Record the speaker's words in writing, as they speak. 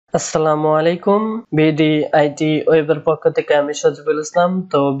আসসালামু আলাইকুম। BD IT ওয়েবের পক্ষ থেকে আমি সজিবুল ইসলাম।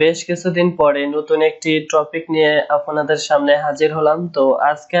 তো বেশ কিছুদিন পরে নতুন একটি টপিক নিয়ে আপনাদের সামনে হাজির হলাম। তো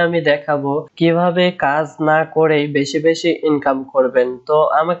আজকে আমি দেখাবো কিভাবে কাজ না করেই বেশি বেশি ইনকাম করবেন। তো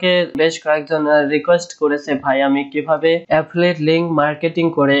আমাকে বেশ কয়েকজন রিকোয়েস্ট করেছে, ভাই আমি কিভাবে অ্যাফিলিয়েট লিংক মার্কেটিং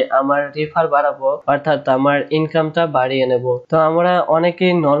করে আমার রেফার বাড়াবো, অর্থাৎ আমার ইনকামটা বাড়িয়ে নেব। তো আমরা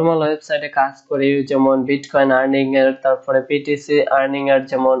অনেকেই নরমাল ওয়েবসাইটে কাজ করি, যেমন বিটকয়েন আর্নিং এর, তারপরে পিটিসি আর্নিং এর,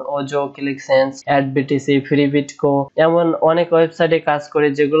 যেমন ওজো, ক্লিকসেন্স, অ্যাডবিটিসি, ফ্রি বিটকো, এমন অনেক ওয়েবসাইটে কাজ করে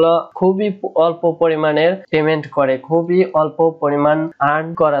যেগুলো খুবই অল্প পরিমাণের পেমেন্ট করে, খুবই অল্প পরিমাণ আর্ন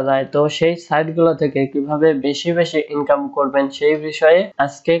করা যায়। তো সেই সাইটগুলো থেকে কিভাবে বেশি বেশি ইনকাম করবেন সেই বিষয়ে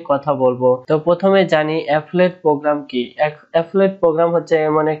আজকে কথা বলবো। তো প্রথমে জানি অ্যাফিলিয়েট প্রোগ্রাম কি। অ্যাফিলিয়েট প্রোগ্রাম হচ্ছে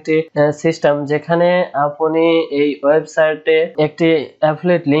এমন একটি সিস্টেম যেখানে আপনি এই ওয়েবসাইটে একটি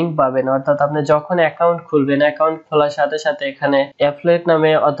অ্যাফিলিয়েট লিংক পাবেন, অর্থাৎ আপনি যখন অ্যাকাউন্ট খুলবেন, অ্যাকাউন্ট খোলার সাথে সাথে এখানে অ্যাফিলিয়েট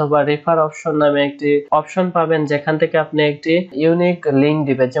নামে অথবা রেফার অপশন নামে একটি অপশন পাবেন, যেখান থেকে আপনি একটি ইউনিক লিংক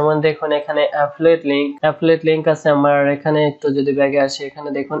দিবেন। যেমন দেখুন এখানে অ্যাফিলিয়েট লিংক আছে আমার এখানে। একটু যদি ব্যাগে আসি, এখানে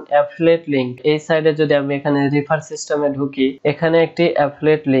দেখুন অ্যাফিলিয়েট লিংক। এই সাইডে যদি আমি এখানে রেফার সিস্টেমে ঢুকি, এখানে একটি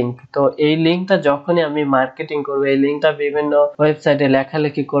অ্যাফিলিয়েট লিংক। তো এই লিংকটা যখনই আমি মার্কেটিং করব, এই লিংকটা বিভিন্ন ওয়েবসাইটে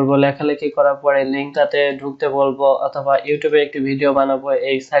লেখালেখি করব, লেখালেখি করার পরে লিংকটাতে ঢুকতে বলবো, অথবা ইউটিউবে একটি ভিডিও বানাবো,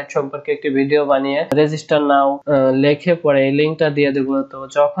 এই সাইট সম্পর্কে একটি ভিডিও বানিয়ে রেজিস্টার নাও লেখে পরে এই লিংকটা দিয়ে দেবো। তো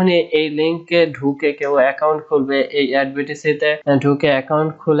যখনই এই লিংকে ঢুকে কেউ অ্যাকাউন্ট খুলবে, এই অ্যাডভিটিসিতে ঢুকে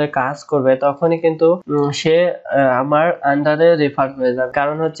অ্যাকাউন্ট খুলে কাজ করবে, তখনই কিন্তু সে আমার আন্ডারে রেফার হয়ে যাবে।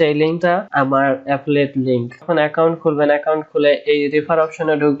 কারণ হচ্ছে এই লিংকটা আমার অ্যাফিলিয়েট লিংক। যখন অ্যাকাউন্ট খুলবেন, অ্যাকাউন্ট খুলে এই রেফার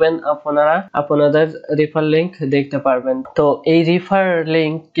অপশনে ঢুকবেন, আপনারা আপনাদের রেফার লিংক দেখতে পারবেন। তো এই রেফার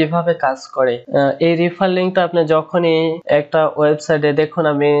লিংক কিভাবে কাজ করে, এই রেফার লিংকটা আপনি যখনই একটা ওয়েবসাইটে, দেখুন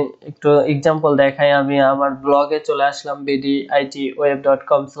আমি একটু এক্সাম্পল দেখাই। আমি আমার ব্লগে চলে আসলাম,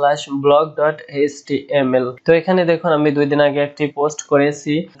 bditweb.com/blog.html। তো এখানে দেখুন আমি 2 দিন আগে একটি পোস্ট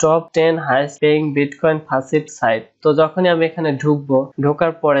করেছি, top 10 highest paying bitcoin ফাসিট site. তো যখনই আমি এখানে ঢুকবো,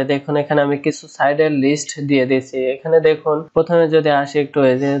 ঢোকার পরে দেখুন এখানে আমি কিছু সাইটের লিস্ট দিয়ে দিয়েছি। এখানে দেখুন প্রথমে যদি আসি একটু,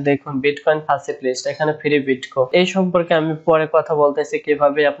 এই যে দেখুন বিটকয়েন ফাসিট লিস্ট, এখানে ফ্রি বিটকো। এই সম্পর্কে আমি পরে কথা বলতেছি,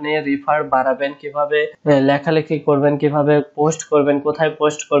 কিভাবে আপনি রেফার বাড়াবেন, কিভাবে লেখালেখি করবেন, কিভাবে পোস্ট করবেন, কোথায়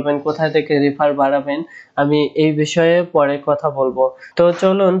পোস্ট করবেন, কোথায় থেকে রেফার বাড়াবেন, আমি এই বিষয়ে পরে কথা বলবো। তো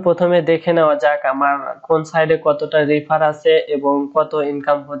চলুন প্রথমে দেখে নেওয়া যাক আমার কোন সাইডে কতটা রেফার আছে এবং কত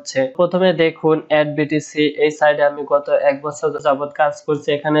ইনকাম হচ্ছে। প্রথমে দেখুন অ্যাডবিটিসি, এই সাইডে আমি গত 1 বছর যাবত কাজ করছি।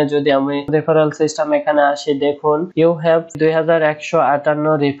 এখানে যদি আমি রেফারেল সিস্টেম এখানে আসি, দেখুন ইউ হ্যাভ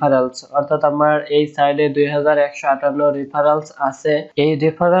 2158 রেফারেলস, অর্থাৎ আমার এই সাইডে 2158 রেফারেলস আছে। এই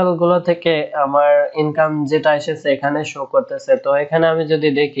রেফারেল গুলো থেকে আমার ইনকাম যেটা এসেছে এখানে শো করতেছে। তো এখানে আমি যদি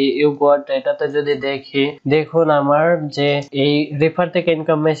দেখি ইউ গট, এটাতে যদি দেখি, দেখুন আমার যে এই রেফার থেকে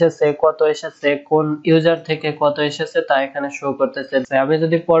ইনকাম এসেছে, কত এসেছে, কোন ইউজার থেকে কত এসেছে তা এখানে শো করতেছে। আমি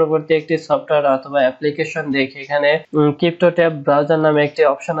যদি পরবর্তী একটি সফটওয়্যার অথবা অ্যাপ্লিকেশন দেখি, এখানে CryptoTab ব্রাউজার নামে একটি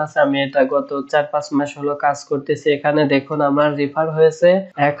অপশন আছে। আমি এটা গত 4-5 মাস হলো কাজ করতেছি। এখানে দেখুন আমার রেফার হয়েছে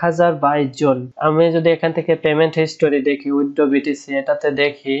 1022 জন। আমি যদি এখান থেকে পেমেন্ট হিস্টোরি দেখি, উইথড্র বিটিসি, এটাতে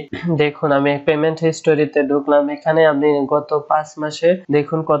দেখি, দেখুন আমি পেমেন্ট হিস্টোরিতে ঢুকলাম। এখানে আমি গত 5 মাসে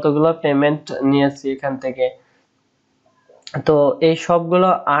দেখুন কতগুলো পেমেন্ট নিয়েছি এখান থেকে। তো এই সবগুলো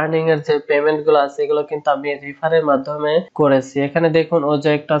আর্নিং এর যে পেমেন্ট গুলো আছে, এগুলো কিন্তু আমি রেফারের মাধ্যমে করেছি। এখানে দেখুন ও যে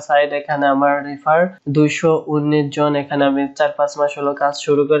একটা সাইট, এখানে আমার রেফার 219 জন। এখানে আমি 4-5 মাস হলো কাজ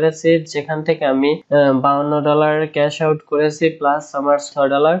শুরু করেছি, যেখান থেকে আমি $52 ক্যাশ আউট করেছি, প্লাস আমার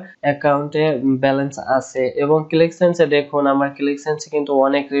 $6 অ্যাকাউন্টে ব্যালেন্স আছে। এবং ক্লিকসেন্সে দেখুন আমার ক্লিকসেন্সে কিন্তু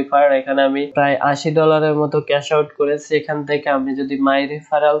অনেক রেফার, এখানে আমি প্রায় $80 মতো ক্যাশ আউট করেছি। এখান থেকে আমি যদি মাই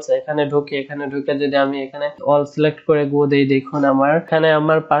রেফারেলস এখানে ঢুকি, এখানে ঢুকে যদি আমি এখানে অল সিলেক্ট করে গো দেই, দেখুন আমার এখানে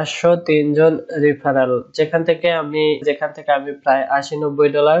আমার 503 জন রেফারেল, যেখান থেকে আমি প্রায়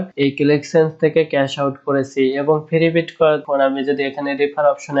 $80-90 এই ক্লিকসেন্স থেকে ক্যাশ আউট করেছি। এবং ফ্রি বিটকয়েন আমি যদি এখানে রেফার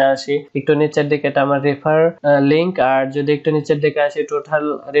অপশনে আসি, একটু নিচের দিকে, এটা আমার রেফার লিংক। আর যদি একটু নিচের দিকে আসি, টোটাল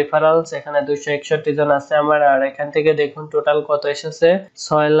রেফারেলস এখানে 261 জন আছে আমার। আর এখান থেকে দেখুন টোটাল কত এসেছে,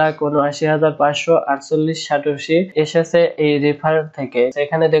 6,79,548 সাটোশি এসেছে এই রেফার থেকে।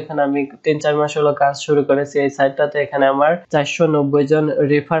 এখানে দেখুন আমি 3-4 মাস হলো কাজ শুরু করেছি এই সাইটটাতে, এখানে আমার 490 জন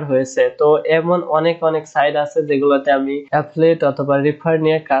রেফার হয়েছে। তো এমন অনেক সাইট আছে যেগুলোতে আমি অ্যাফিলিয়েট অথবা রেফার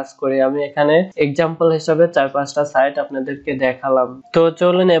নিয়ে কাজ করি। আমি এখানে এক্সাম্পল হিসেবে 4-5টা সাইট আপনাদেরকে দেখালাম। তো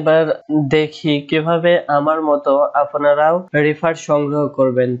চলুন এবার দেখি কিভাবে আমার মতো আপনারাও রেফার সংগ্রহ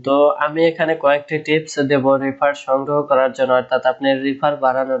করবেন। তো আমি এখানে কয়েকটি টিপস দেব রেফার সংগ্রহ করার জন্য, অর্থাৎ আপনার রেফার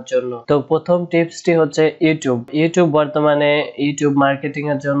বাড়ানোর জন্য। তো প্রথম টিপসটি হচ্ছে ইউটিউব বর্তমানে ইউটিউব মার্কেটিং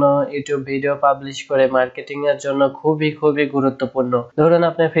এর জন্য, ইউটিউব ভিডিও পাবলিশ করে মার্কেটিং এর জন্য খুবই খুবই গুরুত্বপূর্ণ। ধরুন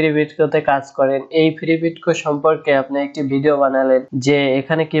আপনি ফ্রি ভিডিওতে কাজ করেন, এই ফ্রি ভিডিও সম্পর্কে আপনি একটি ভিডিও বানালেন যে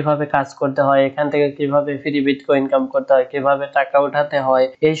এখানে কিভাবে কাজ করতে হয়, এখান থেকে কিভাবে ফ্রি ভিডিও ইনকাম করতে হয়, কিভাবে টাকা উঠাতে হয়,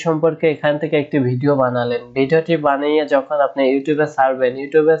 এই সম্পর্কে এখান থেকে একটি ভিডিও বানালেন। ভিডিওটি বানিয়ে যখন আপনি ইউটিউবে ছাড়বেন,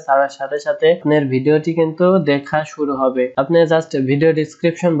 ইউটিউবে ছাড়ার সাথে সাথে আপনার ভিডিওটি কিন্তু দেখা শুরু হবে। আপনি জাস্ট ভিডিও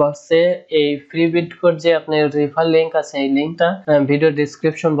ডেসক্রিপশন বক্সে এই ফ্রি ভিডিওর যে আপনার রেফার লিংক আছে, এই লিংকটা ভিডিও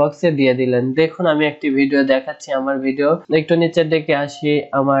ডেসক্রিপশন বক্সে দিয়ে দিলেন। দেখুন আমি একটি ভিডিও দেখাচ্ছি, আমার ভিডিও একটু নিচের দিকে আসি,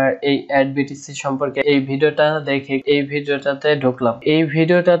 আমার এই অ্যাডবিটিসি সম্পর্কে এই ভিডিওটা দেখে এই ভিডিওটাতে ঢুকলাম। এই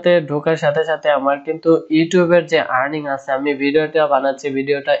ভিডিওটাতে ঢোকার সাথে সাথে আমার কিন্তু ইউটিউবের যে আর্নিং আছে, আমি ভিডিওটা বানাচ্ছি,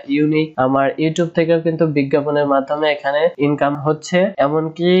 ভিডিওটা ইউনিক, আমার ইউটিউব থেকেও কিন্তু বিজ্ঞাপনের মাধ্যমে এখানে ইনকাম হচ্ছে।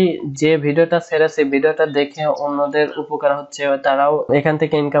 এমনকি যে ভিডিওটা ছেড়েছে, ভিডিওটা দেখে অন্যদের উপকার হচ্ছে, তারাও এখান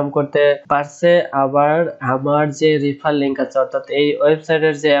থেকে ইনকাম করতে পারছে। আবার আমার যে রেফার লিংক আছে, অর্থাৎ এই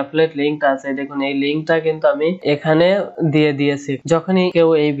ওয়েবসাইটের যে অ্যাফিলিয়েট লিংকটা আছে, দেখুন এই লিংকটা কিন্তু আমি এখানে দিয়ে দিয়েছি। যখনই কেউ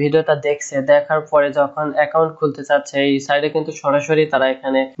এই ভিডিওটা দেখছে, দেখার পরে যখন অ্যাকাউন্ট খুলতে চাচ্ছে, এই সাইডে কিন্তু সরাসরি তারা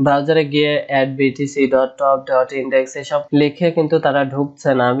এখানে ব্রাউজারে গিয়ে adbtc.top.index এসব লিখে কিন্তু তারা ঢুকছে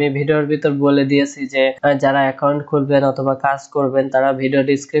না। আমি ভিডিওর ভিতর বলে দিয়েছি যে যারা অ্যাকাউন্ট খুলবেন অথবা কাজ করবেন, তারা ভিডিও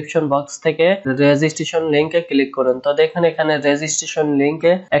ডেসক্রিপশন বক্স থেকে রেজিস্ট্রেশন লিংকে ক্লিক করুন। তো দেখুন এখানে রেজিস্ট্রেশন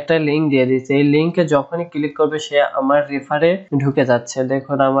লিংকে একটা লিংক দিয়ে দিয়েছে, এই লিংকে যখনই ক্লিক করবে সে আমার রেফারে ঢুকে যাচ্ছে।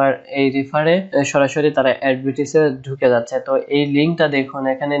 দেখুন আমার এই রেফারে সরাসরি তারা অ্যাডবিটিসে ঢুকে যাচ্ছে। তো এই লিংকটা দেখুন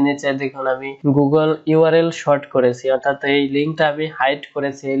এখানে নিচে দেখুন আমি গুগল ইউআরএল শর্ট করেছি, অর্থাৎ এই লিংকটা আমি হাইড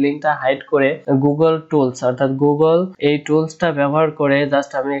করেছি। এই লিংকটা হাইড করে গুগল টুলস, অর্থাৎ গুগল এই টুলসটা ব্যবহার করে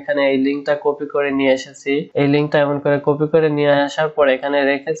জাস্ট আমি এখানে এই লিংকটা কপি করে নিয়ে এসেছি। এই লিংকটা এমন করে কপি করে নিয়ে আসার পর এখানে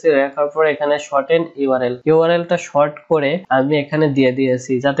রেখেছি, রাখার পর এখানে শর্টেন ইউআরএলটা শর্ট করে আমি এখানে দিয়ে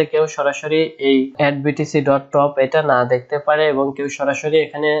দিয়েছি, যাতে কেউ সরাসরি এই adbtc.top এটা না দেখতে পারে এবং কেউ সরাসরি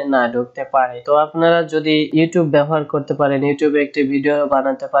এখানে না ঢুকতে পারে। তো আপনারা যদি ইউটিউব ব্যবহার করতে পারেন, ইউটিউবে একটি ভিডিও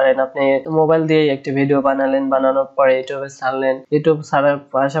বানাতে পারেন, আপনি মোবাইল দিয়ে একটি ভিডিও বানালেন, বানানোর পরে ইউটিউবে ছাড়লেন, ইউটিউব ছাড়ার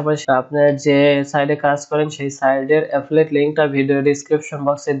পাশাপাশি আপনার যে সাইডে কাজ করেন সেই সাইডের অ্যাফিলিয়েট লিংকটা ভিডিও ডেসক্রিপশন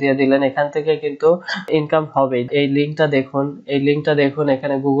বক্সে দিয়ে দিলেন, এখান থেকে কিন্তু ইনকাম হবে। এই লিংকটা দেখুন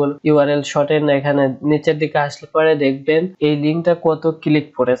এখানে গুগল ইউআরএল শর্টেন, এখানে নিচের দিকে আসলে পরে দেখবেন এই লিংকটা কত ক্লিক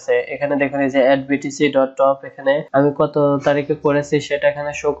পড়েছে। এখানে দেখুন এই যে adbtc.top, এখানে আমি কত তারিখে করেছি সেটা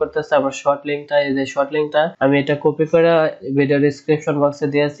এখানে শো করতেছে। আমার শর্ট লিংকটা, এই যে শর্ট লিংকটা আমি এটা কপি করে ভিডিও ডেসক্রিপশন বক্সে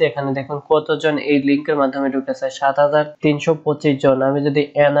দিয়েছি। এখানে দেখুন কতজন এই লিংকের মাধ্যমে ঢুকেছে, 7325 জন। আমি যদি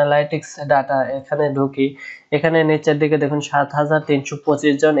অ্যানালাইটিক্স ডাটা এখানে ঢুকি, এখানে নিচের দিকে দেখুন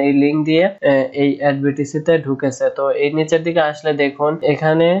 7325 জন এই লিংক দিয়ে এই অ্যাডবিটিসি তে ঢুকেছে। তো এই নিচের দিকে আসলে দেখুন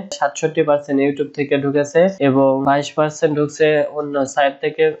এখানে 67% ইউটিউব থেকে ঢুকেছে এবং 22% ঢুকছে অন্য সাইট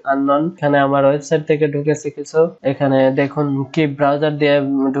থেকে, আননোন। এখানে আমার ওয়েবসাইট থেকে ঢুকেছে কিছু। এখানে দেখুন কি ব্রাউজার দিয়ে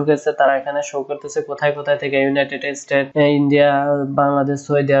ঢুকেছে, তারা এখানে শো করতেছে কোথায় কোথায় থেকে, United state, India, Bangladesh,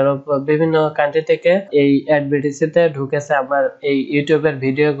 Saudi আরব, বিভিন্ন কান্ট্রি থেকে এই অ্যাডবিটিসি তে ঢুকেছে আমার এই ইউটিউবের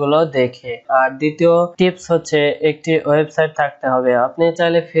ভিডিও গুলো দেখে। আর দ্বিতীয় টিপস হচ্ছে একটি ওয়েবসাইট থাকতে হবে। আপনি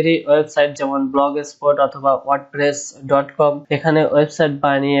চাইলে ফ্রি ওয়েবসাইট যেমন ব্লগস্পট অথবা wordpress.com এখানে ওয়েবসাইট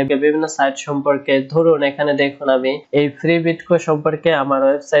বানিয়ে বিভিন্ন সাইট সম্পর্কে, ধরুন এখানে দেখুন আমি এই ফ্রি বিটকয়েন সম্পর্কে আমার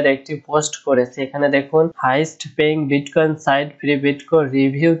ওয়েবসাইটে একটি পোস্ট করেছি। এখানে দেখুন highest paying bitcoin site free bitcoin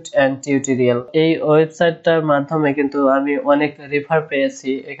review and tutorial. এই ওয়েবসাইটটার মাধ্যমে কিন্তু আমি অনেক রেফার পেয়েছি।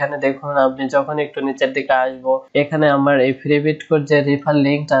 এখানে দেখুন আপনি যখন একটু নিচের দিকে আসবো, এখানে আমার এই ফ্রি বিটকয়েন যে রেফার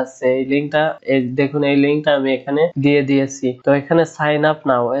লিংকটা আছে, এই লিংকটা দেখুন এই লিংকটা আমি এখানে দিয়ে দিয়েছি। তো এখানে সাইন আপ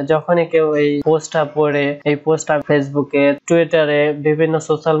নাও, যখনই কেউ এই পোস্টটা পড়ে, এই পোস্টটা ফেসবুকে, টুইটারে, বিভিন্ন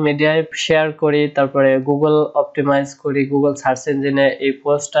সোশ্যাল মিডিয়ায় শেয়ার করি, তারপরে গুগল অপটিমাইজ করি, গুগল সার্চ ইঞ্জিনে এই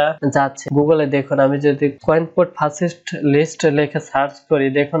পোস্টটা যাচ্ছে। গুগলে দেখুন আমি যদি কয়েনপোর্ট ফার্স্ট লিস্ট লিখে সার্চ করি,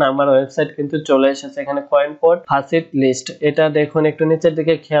 দেখুন আমার ওয়েবসাইট কিন্তু চলে এসেছে। এখানে কয়েনপোর্ট ফার্স্ট লিস্ট, এটা দেখুন একটু নিচের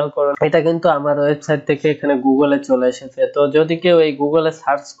দিকে খেয়াল করুন, এটা কিন্তু আমার ওয়েবসাইট থেকে এখানে গুগলে চলে এসেছে। তো যদি কেউ এই গুগলে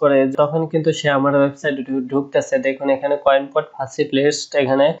সার্চ করে তখন কিন্তু সে আমার ওয়েবসাইটে ঢুকতেছে। দেখুন এখানে কয়েনপোর্ট ফার্স্ট লিস্ট,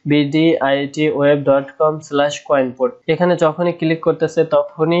 এখানে bditweb.com/coinport, এখানে যখনই ক্লিক করতেছে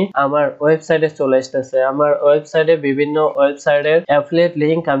তখনই আমার ওয়েবসাইটে চলে আসতেছে। আমার ওয়েবসাইটে বিভিন্ন ওয়েবসাইটের অ্যাফিলিয়েট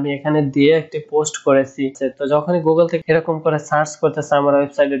লিংক আমি এখানে দিয়ে একটি পোস্ট করেছি। তো যখনই গুগল থেকে এরকম করে সার্চ করতেছে, আমার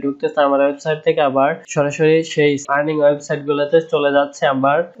ওয়েবসাইটে ঢুকতেছে, আমার ওয়েবসাইট থেকে আবার সরাসরি সেই আর্নিং ওয়েবসাইট গুলোতে চলে যাচ্ছে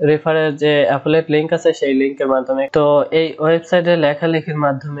আমার রেফারের যে অ্যাফিলিয়েট লিংক আছে সেই লিংকের মাধ্যমে। তো এই ওয়েবসাইটে লেখালেখির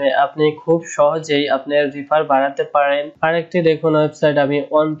মাধ্যমে আপনি খুব সহজেই আপনার রিফার বাড়াতে পারেন। আরেকটি দেখুন ওয়েবসাইট, আমি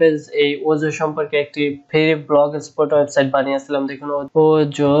অন পেজ এই ওজো সম্পর্কে একটি ফ্রি ব্লগ স্পট ওয়েবসাইট বানিয়েছিলাম, দেখুন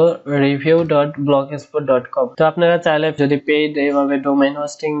ojooreview.blogspot.com। তো আপনারা চাইলে যদি পেইড এইভাবে ডোমেইন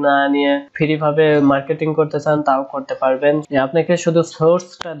হোস্টিং না নিয়ে ফ্রি ভাবে মার্কেটিং করতে চান তাও করতে পারবেন। আপনাকে শুধু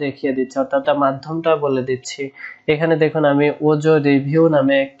সোর্সটা দেখিয়ে দিচ্ছি, অর্থাৎ মাধ্যমটা বলে দিচ্ছি। এখানে দেখুন আমি ওজো রিভিউ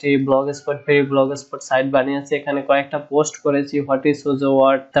নামে একটি blog spot free blog spot site বানিয়েছি। এখানে কয়েকটা পোস্ট করেছি, হোয়াট ইজ ওজো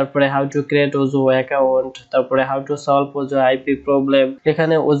ওয়াড, তারপরে হাউ টু ক্রিয়েট ওজো অ্যাকাউন্ট, তারপরে how to solve ওজো IP problem.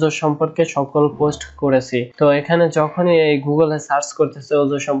 এখানে ওজো সম্পর্কে সকল পোস্ট করেছি। তো এখানে যখনই এই গুগলে সার্চ করতেছে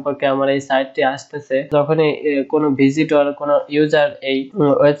ওজো সম্পর্কে আমার এই সাইটটি আসতেছে, যখনই কোনো ভিজিটর কোনো ইউজার এই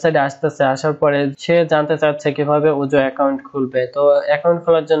ওয়েবসাইটে আসতেছে, আসার পরে সে জানতে চাচ্ছে কিভাবে ওজো অ্যাকাউন্ট খুলবে। তো অ্যাকাউন্ট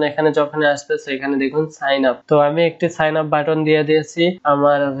খোলার জন্য এখানে যখনই আসতেছে এখানে দেখুন সাইন আপ। তো আমি একটি সাইন আপ বাটন দিয়ে দিয়েছি।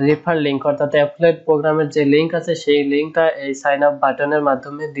 আমার রেফার লিংক অর্থাৎ অ্যাফিলিয়েট প্রোগ্রামের যে লিংক আছে সেই লিংকটা এই সাইন আপ বাটনের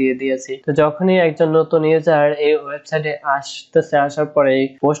মাধ্যমে দিয়ে দিয়েছি। তো যখনই একজন নতুন ইউজার এই ওয়েবসাইটে আসতেছে, আসার পরে এই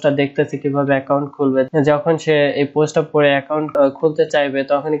পোস্টটা দেখতেছে কিভাবে অ্যাকাউন্ট খুলবে, যখন সে এই পোস্টটা পড়ে অ্যাকাউন্ট খুলতে চাইবে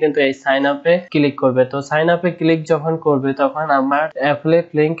তখনই কিন্তু এই সাইন আপে ক্লিক করবে। তো সাইন আপে ক্লিক যখন করবে তখন আমার অ্যাফিলিয়েট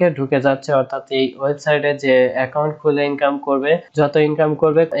লিংকে ঢুকে যাচ্ছে, অর্থাৎ এই ওয়েবসাইটে যে অ্যাকাউন্ট খুলে ইনকাম করবে, যত ইনকাম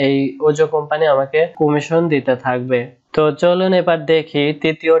করবে এই ওজো কোম্পানি আমাকে কমিশন দিতে থাকবে। তো চলুন এবার দেখি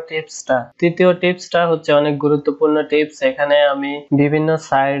তৃতীয় টিপসটা হচ্ছে অনেক গুরুত্বপূর্ণ টিপস। এখানে আমি বিভিন্ন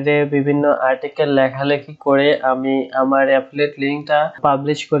সাইডে বিভিন্ন আর্টিকেল লেখালেখি করে আমি আমার অ্যাফিলিয়েট লিংকটা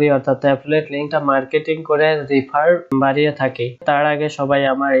পাবলিশ করি, অর্থাৎ অ্যাফিলিয়েট লিংকটা মার্কেটিং করে রিফার বাড়িয়ে থাকি। তার আগে সবাই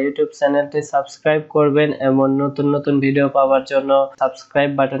আমার ইউটিউব চ্যানেলটি সাবস্ক্রাইব করবেন, এমন নতুন নতুন ভিডিও পাওয়ার জন্য সাবস্ক্রাইব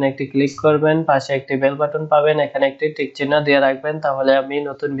বাটনে একটি ক্লিক করবেন, পাশে একটি বেল বাটন পাবেন, এখানে একটি টিক চিহ্ন দিয়ে রাখবেন, তাহলে আমি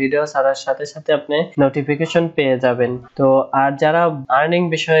নতুন ভিডিও ছাড়ার সাথে সাথে আপনি নোটিফিকেশন পেয়ে যাবেন। তো আর যারা আর্নিং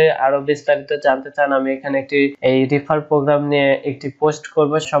বিষয়ে আরো বিস্তারিত জানতে চান, আমি এখানে একটি এই রিফার প্রোগ্রাম নিয়ে একটি পোস্ট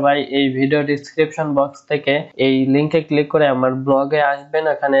করব। সবাই এই ভিডিও ডেসক্রিপশন বক্স থেকে এই লিংকে ক্লিক করে আমার ব্লগে আসবেন।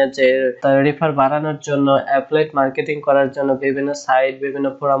 এখানে যে রিফার বাড়ানোর জন্য, অ্যাফিলিয়েট মার্কেটিং করার জন্য বিভিন্ন সাইট, বিভিন্ন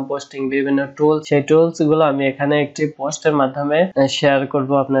ফোরাম পোস্টিং, বিভিন্ন টুলস, সেই টুলস গুলো আমি এখানে একটি পোস্টের মাধ্যমে শেয়ার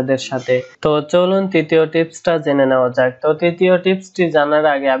করব আপনাদের সাথে। তো চলুন তৃতীয় টিপসটা জেনে নেওয়া যাক। তো তৃতীয় টিপসটি জানার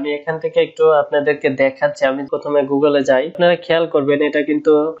আগে আমি এখান থেকে একটু আপনাদেরকে দেখাচ্ছি। আমি প্রথমে গুগলে যাই, আপনারা খেয়াল করবেন এটা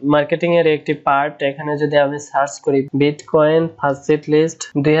কিন্তু মার্কেটিং এর একটি পার্ট। এখানে যদি আমি সার্চ করি বিটকয়েন ফার্স্ট লিস্ট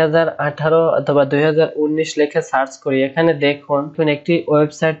 2018 অথবা 2019 লিখে সার্চ করি, এখানে দেখুন একটি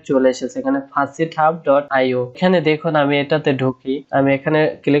ওয়েবসাইট চলে এসেছে, এখানে FastitHub.io। এখানে দেখুন আমি এটাতে ঢুকি, আমি এখানে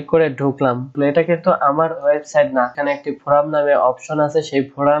ক্লিক করে ঢুকলাম। এটা কিন্তু আমার ওয়েবসাইট না, এখানে একটি ফোরাম নামে অপশন আছে, সেই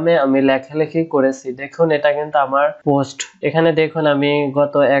ফোরামে আমি লেখালেখি করেছি। দেখুন এটা কিন্তু আমার পোস্ট। এখানে দেখুন আমি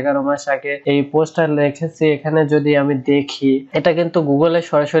গত 11 মাস আগে এই পোস্টটা লিখেছি। এখানে যদি আমি দেখি এটা কিন্তু গুগলে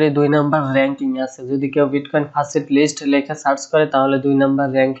সরাসরি 2 নাম্বার র্যাঙ্কিং আছে। যদি কেউ বিটকয়েন ফার্স্ট লিস্ট লিখে সার্চ করে তাহলে 2 নাম্বার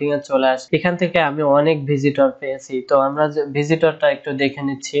র্যাঙ্কিং এ চলে আসে। এখান থেকে আমি অনেক ভিজিটর পেয়েছি। তো আমরা ভিজিটরটা একটু দেখে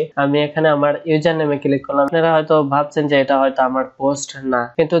নিচ্ছি। আমি এখানে আমার ইউজার নেমে ক্লিক করলাম। আপনারা হয়তো ভাবছেন যে এটা হয়তো আমার পোস্ট না,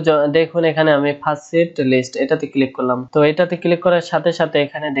 কিন্তু দেখুন এখানে আমি ফার্স্ট লিস্ট এটাতে ক্লিক করলাম। তো এটাতে ক্লিক করার সাথে সাথে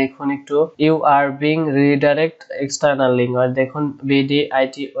এখানে দেখুন একটু you are being redirect external link, আর দেখুন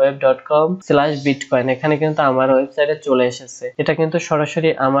bditweb.com/bitcoin। এখানে কিন্তু আমার ওয়েবসাইটে চলে এসেছে। এটা কিন্তু সরাসরি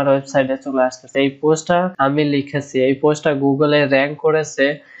আমার ওয়েবসাইটে চলে আসতেছে। এই পোস্টটা আমি লিখেছি, এই পোস্টটা গুগলে র্যাঙ্ক করেছে।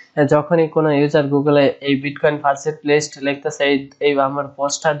 যখনই কোনো ইউজার গুগলে এই বিটকয়েন ফার্স্ট লিস্ট লিখতেছে, এই আমার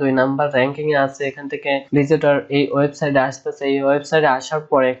পোস্টটা 2 নাম্বার র্যাঙ্কিং এ আছে। এখান থেকে ভিজিটর এই ওয়েবসাইটে আসতেছে। এই ওয়েবসাইটে আসার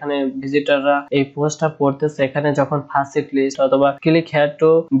পরে এখানে ভিজিটররা এই পোস্টটা পড়তেছে। এখানে যখন ফার্স্ট লিস্ট অথবা click here two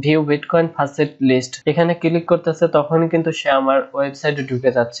view bitcoin first list এখানে ক্লিক করতেছে, তখন কিন্তু সে আমার ওয়েবসাইটে ঢুকে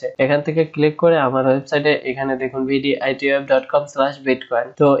যাচ্ছে। এখান থেকে ক্লিক করে আমার ওয়েবসাইটে এখানে দেখুন bditweb.com/bitcoin।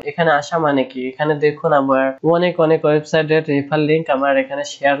 তো এখানে আসা মানে কি, এখানে দেখুন আমার অনেক ওয়েবসাইটের রেফার লিংক আমার এখানে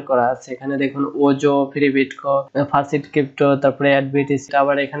শেয়ার করা আছে। এখানে দেখুন ওজো, ফ্রি বিটকয়েন, ফার্স্ট ক্রিপ্টো, তারপরে অ্যাডবিটিসি।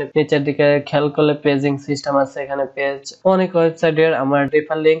 আবার এখানে নিচের দিকে খেয়াল করলে পেজিং সিস্টেম আছে, এখানে পেজ, অনেক ওয়েবসাইটের আমার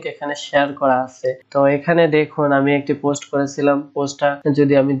রেফার লিংক এখানে শেয়ার করা আছে। তো এখানে দেখুন আমি একটি পোস্ট করেছিলাম। পোস্টটা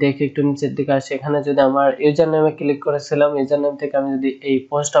যদি আমি দেখি একটু নিচের দিকে আসি, এখানে যদি আমার ইউজার নেমে ক্লিক করেছিলাম, ইউজার নেম থেকে আমি যদি এই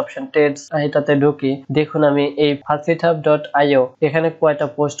পোস্ট অপশন টেক্সট এটাতে ঢুকি, দেখুন আমি এই FastitHub.io এখানে কয়টা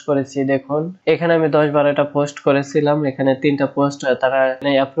পোস্ট করেছি। দেখুন এখানে আমি 10-12টা পোস্ট করেছিলাম। এখানে 3টা পোস্ট তারা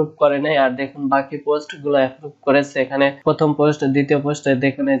অ্যাপ্রুভ করে নাই, আর দেখুন বাকি পোস্ট গুলো অ্যাপ্রুভ করেছে। এখানে প্রথম পোস্ট, দ্বিতীয় পোস্টে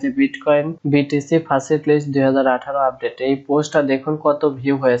দেখুন এই যে bitcoin BTC first list 2018 update, এই পোস্টটা দেখুন কত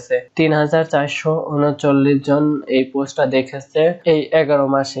ভিউ হয়েছে। 3439 জন এই পোস্টটা দেখেছে এই 11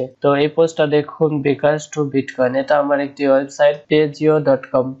 মাসে। তো এই পোস্টটা দেখুন বিকাশ টু বিটকয়েন, এটা আমার একটি ওয়েবসাইট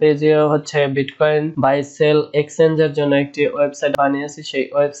pageo.com। পেজিও হচ্ছে বিটকয়েন বাই সেল এক্সচেঞ্জের জন্য একটি ওয়েবসাইট বানিয়েছি। সেই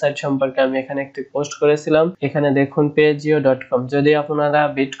ওয়েবসাইট সম্পর্কে আমি এখানে একটি পোস্ট করেছিলাম। এখানে দেখুন pageo.com। যদি আপনারা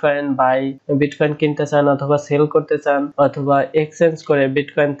বিটকয়েন কিনতে চান অথবা সেল করতে চান অথবা এক্সচেঞ্জ করে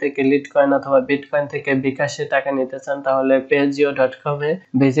বিটকয়েন থেকে লিটকয়েন অথবা বিটকয়েন থেকে বিকাশে টাকা নিতে চান তাহলে payjo.com এ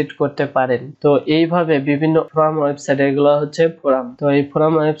ভিজিট করতে পারেন। তো এইভাবে বিভিন্ন ফোরাম ওয়েবসাইট, এগুলো হচ্ছে ফোরাম, তো এই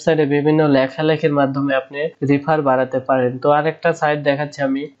ফোরাম ওয়েবসাইটে বিভিন্ন লেখালেখির মাধ্যমে আপনি রিফার বাড়াতে পারেন। তো আরেকটা সাইট দেখাচ্ছি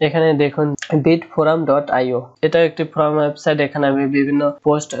আমি, এখানে দেখুন bitforum.io, এটা একটি ফোরাম ওয়েবসাইট। এখানে আমি বিভিন্ন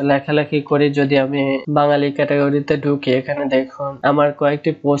পোস্ট লেখালেখি করি। যদি আমি বাঙালি ক্যাটাগরিতে ঢুকি, এখানে দেখুন আমার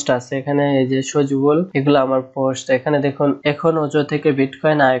কয়েকটি পোস্ট আছে। এখানে এই যে সজীবুল, এগুলো আমার পোস্ট। এখানে দেখুন এখন ওজো থেকে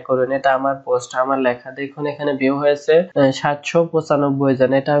বিটকয়েন আয় করুন, এটা আমার পোস্ট, আমার লেখা। দেখুন এখানে ভিউ হয়েছে 795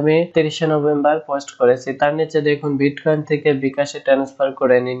 জন, এটা আমি 30 নভেম্বর পোস্ট করেছি। তার নিচে দেখুন বিটকয়েন থেকে বিকাশে ট্রান্সফার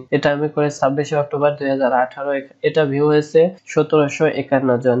করে নিন, এটা আমি করে 26 অক্টোবর 2018, এটা ভিউ হয়েছে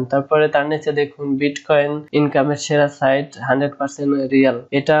 1751 জন। তারপরে তার নিচে দেখুন বিটকয়েন ইনকামের সেরা সাইট 100% রিয়াল,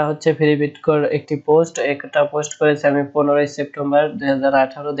 এটা হচ্ছে ফ্রি বিটকয়েন একটি পোস্ট, একটা পোস্ট করেছি আমি 15 সেপ্টেম্বর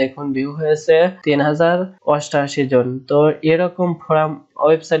 2018, দেখুন ভিউ হয়েছে 3088 জন। তো এরকম ফোরাম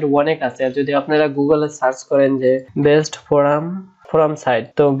ওয়েবসাইট অনেক আছে। যদি আপনারা গুগলে সার্চ করেন যে বেস্ট ফোরাম সাইট,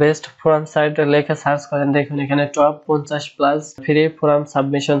 তো বেস্ট ফোরাম সাইট লেখা সার্চ করেন, দেখুন এখানে top 50 plus free forum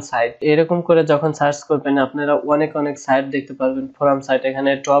submission site, এরকম করে যখন সার্চ করবেন আপনারা অনেক সাইট দেখতে পারবেন ফোরাম সাইট।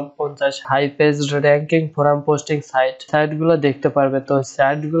 এখানে top 50 high page ranking forum posting site গুলো দেখতে পারবে। তো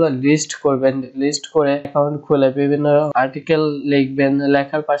সাইট গুলো লিস্ট করবেন, লিস্ট করে অ্যাকাউন্ট খুলে বিভিন্ন আর্টিকেল লিখবেন,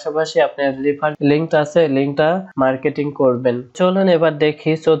 লেখার পাশাপাশি আপনার রেফার লিঙ্কটা আছে, লিঙ্কটা মার্কেটিং করবেন। চলুন এবার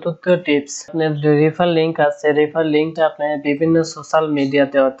দেখি চতুর্থ টিপস। আপনার রেফার লিঙ্ক আছে, রেফার লিঙ্কটা আপনি বিভিন্ন সোশ্যাল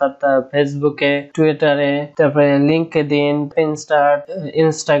মিডিয়াতে অর্থাৎ ফেসবুকে, টুইটারে, তারপরে লিঙ্কডইন,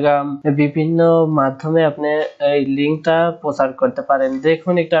 ইনস্টাগ্রাম, বিভিন্ন মাধ্যমে আপনি এই লিঙ্কটা প্রচার করতে পারেন।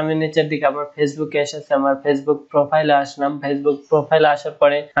 দেখুন একটু আমি নিচের দিকে আমার ফেসবুকে এসেছি, আমার ফেসবুক প্রোফাইলে আসলাম। ফেসবুক প্রোফাইলে আসার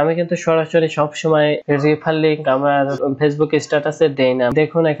পরে আমি কিন্তু সরাসরি সবসময় রেফার লিঙ্ক আমার ফেসবুক স্ট্যাটাসে দেই না।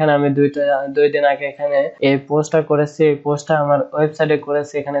 দেখুন এখানে আমি দুই দিন আগে এখানে এই পোস্টটা করেছি, এই পোস্টটা আমার ওয়েবসাইটে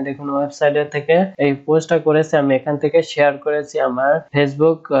করেছি। এখানে দেখুন ওয়েবসাইটে থেকে এই পোস্টটা করেছি আমি, এখান থেকে শেয়ার করেছি আমার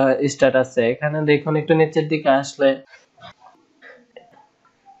ফেসবুক স্ট্যাটাসে। এখানে দেখুন একটু নিচের দিকে আসলে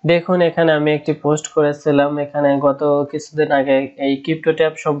দেখুন এখানে আমি একটি পোস্ট করেছিলাম, এখানে গত কিছুদিন আগে এই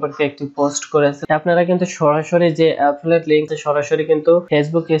CryptoTab সম্পর্কে একটি পোস্ট করেছি। আপনারা কিন্তু সরাসরি যে অ্যাফিলিয়েট লিংক সরাসরি কিন্তু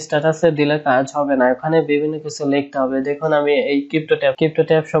ফেসবুক স্ট্যাটাসে দিলে কাজ হবে না, ওখানে বিভিন্ন কিছু লিখতে হবে। দেখুন আমি এই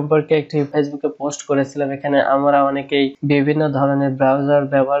CryptoTab সম্পর্কে একটি ফেসবুকে পোস্ট করেছিলাম। এখানে আমরা অনেকেই বিভিন্ন ধরনের ব্রাউজার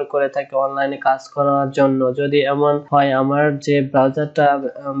ব্যবহার করে থাকি অনলাইনে কাজ করার জন্য। যদি এমন হয় আমার যে ব্রাউজারটা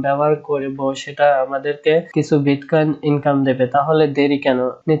ব্যবহার করব সেটা আমাদেরকে কিছু বিটকয়েন ইনকাম দেবে, তাহলে দেরি কেন?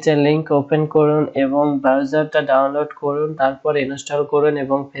 নিচে লিংক ওপেন করুন এবং ব্রাউজারটা ডাউনলোড করুন, তারপর ইনস্টল করুন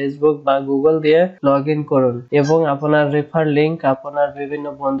এবং ফেসবুক বা গুগল দিয়ে লগ ইন করুন এবং আপনার রেফার লিংক আপনার বিভিন্ন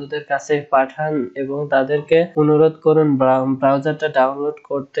বন্ধুদের কাছে পাঠান এবং তাদেরকে অনুরোধ করুন ব্রাউজারটা ডাউনলোড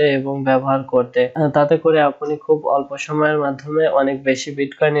করতে এবং ব্যবহার করতে। তাতে করে আপনি খুব অল্প সময়ের মাধ্যমে অনেক বেশি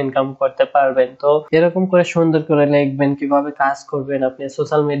বিটকয়েন ইনকাম করতে পারবেন। তো এরকম করে সুন্দর করে লিখবেন কিভাবে কাজ করবেন আপনি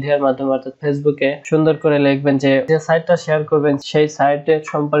সোশ্যাল মিডিয়ার মাধ্যমে, অর্থাৎ ফেসবুকে সুন্দর করে লিখবেন যে সাইটটা শেয়ার করবেন সেই সাইটের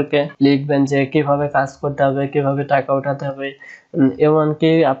সম্পর্কে লিখবেন যে কিভাবে কাজ করতে হবে, কিভাবে টাকা উঠাতে হবে,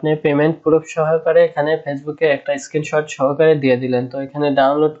 এমনকি আপনি পেমেন্ট প্রুফ সহকারে এখানে ফেসবুকে একটা স্ক্রিনশট সহকারে দিয়ে দিলেন। তো এখানে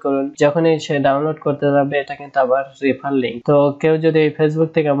ডাউনলোড করুন, যখনই সে ডাউনলোড করতে যাবে এটা কিন্তু আবার রেফার লিংক। তো কেউ যদি এই ফেসবুক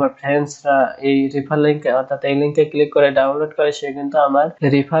থেকে আমার ফ্রেন্ডসরা এই রেফার লিংকে অর্থাৎ এই লিংকে ক্লিক করে ডাউনলোড করে সে কিন্তু আমার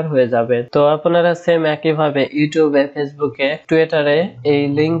রেফার হয়ে যাবে। তো আপনারা সেম একইভাবে ইউটিউবে, ফেসবুকে, টুইটারে এই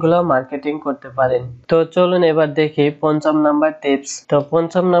লিংকগুলো মার্কেটিং করতে পারেন। তো চলুন এবার দেখি পঞ্চম নাম্বার টিপস। তো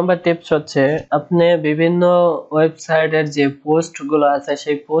পঞ্চম নাম্বার টিপস হচ্ছে আপনি বিভিন্ন ওয়েবসাইটের যে পোস্ট গুলো আছে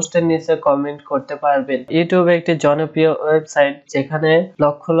সেই পোস্টের নিচে কমেন্ট করতে পারবেন। ইউটিউব একটি জনপ্রিয় ওয়েবসাইট যেখানে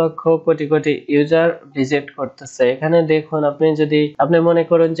লক্ষ লক্ষ কোটি কোটি ইউজার ভিজিট করতেছে। এখানে দেখুন আপনি মনে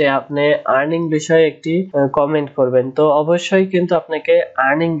করুন যে আপনি আর্নিং বিষয়ে একটি কমেন্ট করবেন, তো অবশ্যই কিন্তু আপনাকে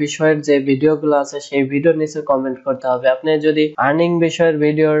আর্নিং বিষয়ের যে ভিডিওগুলো আছে সেই ভিডিওর নিচে কমেন্ট করতে হবে। আপনি যদি আর্নিং বিষয়ের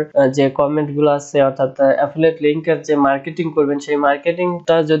ভিডিওর যে কমেন্ট গুলো আছে অর্থাৎ অ্যাফিলিয়েট লিংকের যে মার্কেটিং করবেন সেই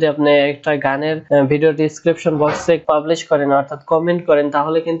মার্কেটিংটা যদি আপনি একটা গানের ভিডিও ডিসক্রিপশন বক্সে পাবলিশ করেন অর্থাৎ কমেন্ট করেন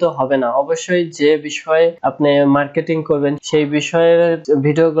তাহলে কিন্তু হবে না। অবশ্যই যে বিষয়ে আপনি মার্কেটিং করবেন সেই বিষয়ের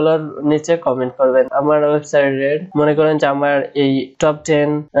ভিডিওগুলোর নিচে কমেন্ট করবেন। আমার ওয়েবসাইটের মনে করেন যে আমার এই top 10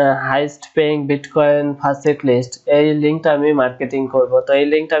 highest paying bitcoin first list, এই লিংকটা আমি মার্কেটিং করব। তো এই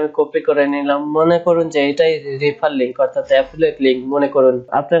লিংকটা আমি কপি করে নিলাম, মনে করুন যে এটাই রেফার লিংক অর্থাৎ অ্যাফিলিয়েট লিংক। মনে করুন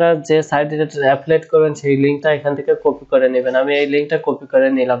আপনারা যে সাইটে অ্যাফিলিয়েট করবেন সেই লিংকটা এখান থেকে কপি করে নেবেন। আমি এই লিংকটা কপি করে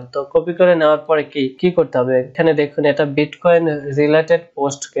নিলাম। তো কপি করে নেওয়ার পরে কি করতে হবে, এখানে দেখুন এটা বিটকয়েন রিলেটেড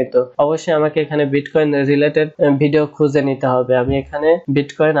পোস্ট, কিন্তু অবশ্যই আমাকে এখানে বিটকয়েন রিলেটেড ভিডিও খুঁজে নিতে হবে। আমি এখানে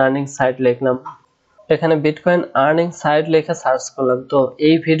বিটকয়েন আর্নিং সাইট লিখলাম, এখানে বিটকয়েন আর্নিং সাইট লেখা সার্চ করলাম, তো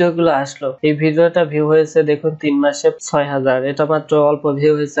এই ভিডিওগুলো আসলো। এই ভিডিওটা ভিউ হয়েছে দেখুন 3 মাসে 6000। এটা মাত্র অল্প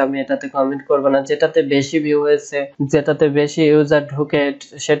ভিউ হয়েছে, আমি এটাতে কমেন্ট করব না। যেটাতে বেশি ভিউ হয়েছে, যেটাতে বেশি ইউজার ঢুকে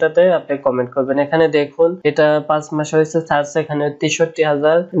সেটাতে আপনি কমেন্ট করবেন। এখানে দেখুন এটা 5 মাস হয়েছে সার্চ, এখানে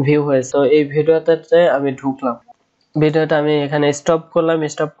 63000 ভিউ হয়েছে। তো এই ভিডিওটাতে আমি ঢুকলাম, ভিডিওটা আমি এখানে স্টপ করলাম।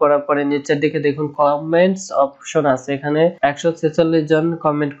 স্টপ করার পরে নিচের দিকে দেখুন কমেন্টস অপশন আছে, এখানে 146 জন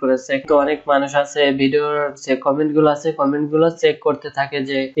কমেন্ট করেছে। তো অনেক মানুষ আছে ভিডিওর যে কমেন্ট গুলো আছে, কমেন্ট গুলো চেক করতে থাকে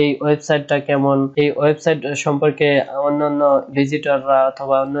যে এই ওয়েবসাইটটা কেমন, এই ওয়েবসাইট সম্পর্কে অন্যান্য ভিজিটররা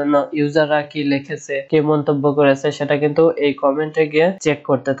অথবা অন্যান্য ইউজাররা কি লিখেছে, কি মন্তব্য করেছে, সেটা কিন্তু এই কমেন্টে গিয়ে চেক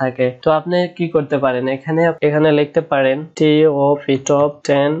করতে থাকে। তো আপনি কি করতে পারেন, এখানে লিখতে পারেন top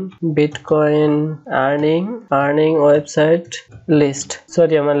 10 bitcoin earning website list.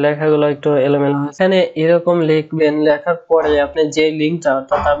 Sorry, আমার লেখাগুলো একটু এলোমেলো হয়েছে। এখানে এরকম লিখবেন, লেখার পরে আপনি যে লিংকটা,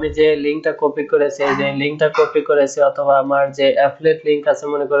 অর্থাৎ আমি যে লিংকটা কপি করেছি, অথবা আমার যে অ্যাফিলিয়েট লিংক আছে,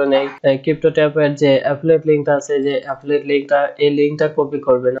 মনে করেন এই CryptoTab এর যে অ্যাফিলিয়েট লিংকটা আছে, যে অ্যাফিলিয়েট লিংকটা, এই লিংকটা কপি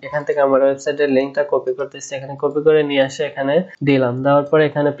করবেন। এখান থেকে আমার ওয়েবসাইটের লিংকটা কপি করতেছি, এখানে কপি করে নিয়ে আসে এখানে দিলাম। দেওয়ার পরে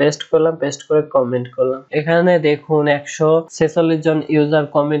এখানে পেস্ট করলাম, পেস্ট করে কমেন্ট করলাম। এখানে দেখুন 146 জন ইউজার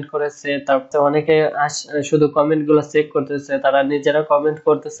কমেন্ট করেছে। তারপরে অনেকে শুধু কমেন্ট গুলো চেক করতেছে, তারা নিজেরা কমেন্ট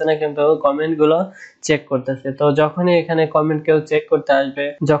করতেছে না, কিন্তু কমেন্ট গুলো চেক করতেছে। তো যখনই এখানে কমেন্ট কেউ চেক করতে আসবে,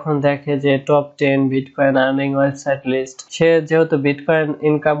 যখন দেখে যে top 10 bitcoin earning website list, সে যেহেতু বিটকয়েন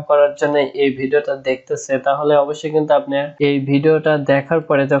ইনকাম করার জন্য এই ভিডিওটা দেখতেছে, তাহলে অবশ্যই কিন্তু আপনি এই ভিডিওটা দেখার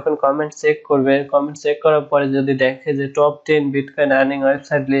পরে যখন কমেন্ট চেক করবে, কমেন্ট চেক করার পরে যদি দেখে যে top 10 bitcoin earning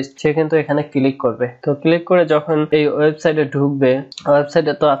website list, সে কিন্তু এখানে ক্লিক করবে। তো ক্লিক করে যখন এই ওয়েবসাইটে ঢুকবে,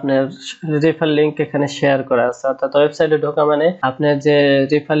 ওয়েবসাইটে তো আপনার রেফার লিংক এখানে শেয়ার করা আছে, অর্থাৎ ওয়েবসাইটে ঢোকা মানে আপনার যে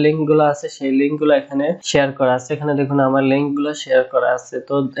রেফার লিংক গুলো আছে সেই লিংক গুলো এখানে শেয়ার করা আছে। এখানে দেখুন আমার লিংক গুলো শেয়ার করা আছে।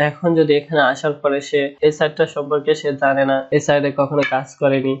 তো এখন যদি এখানে আসার পরে সে এই সাইটটা সম্পর্কে সে জানে না, এই সাইটে কখনো কাজ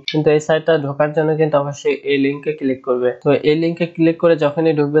করেনি, কিন্তু এই সাইটটা ঢোকার জন্য কিন্তু অবশ্যই এই লিংকে ক্লিক করবে। তো এই লিংকে ক্লিক করে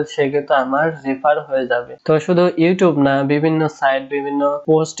যখনই ঢুকবে, সে কিন্তু আমার রেফার হয়ে যাবে। তো শুধু ইউটিউব না, বিভিন্ন সাইট, বিভিন্ন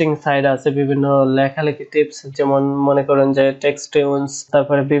পোস্টিং সাইট আছে, বিভিন্ন লেখালেখি টিপস, যেমন মনে করেন যে টেক্সটিউনস,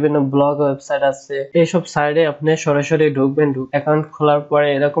 তারপরে বিভিন্ন ব্লগ ওয়েবসাইট আছে। এইসব সাইটে আপনি সরাসরি ঢুকবেন, অ্যাকাউন্ট খোলার পরে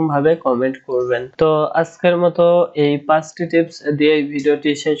এরকম ভাবে কমেন্ট করবেন। তো আজকের মতো এই 5টি টিপস দিয়ে এই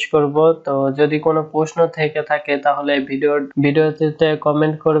ভিডিওটি শেষ করব। তো যদি কোনো প্রশ্ন থেকে থাকে তাহলে ভিডিওটিতে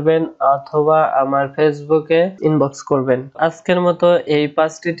কমেন্ট করবেন অথবা আমার ফেসবুকে ইনবক্স করবেন। আজকের মতো এই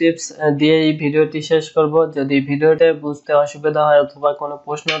 5টি টিপস দিয়ে এই ভিডিওটি শেষ করব। যদি ভিডিওতে বুঝতে অসুবিধা হয় অথবা কোনো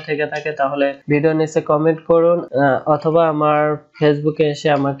প্রশ্ন থেকে থাকে তাহলে ভিডিও নিচে কমেন্ট করুন অথবা আমার ফেসবুকে এসে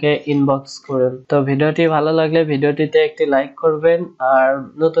আমাকে ইনবক্স করুন। তো ভিডিওটি ভালো লাগলে ভিডিওটিতে একটি লাইক করবেন, আর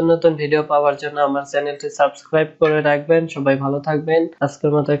নতুন নতুন ভিডিও পাওয়ার জন্য আমার চ্যানেলটি সাবস্ক্রাইব করে রাখবেন। সবাই ভালো থাকবেন।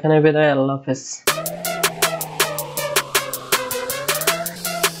 আজকের মতো এখানে বিদায়। আল্লাহ হাফেজ।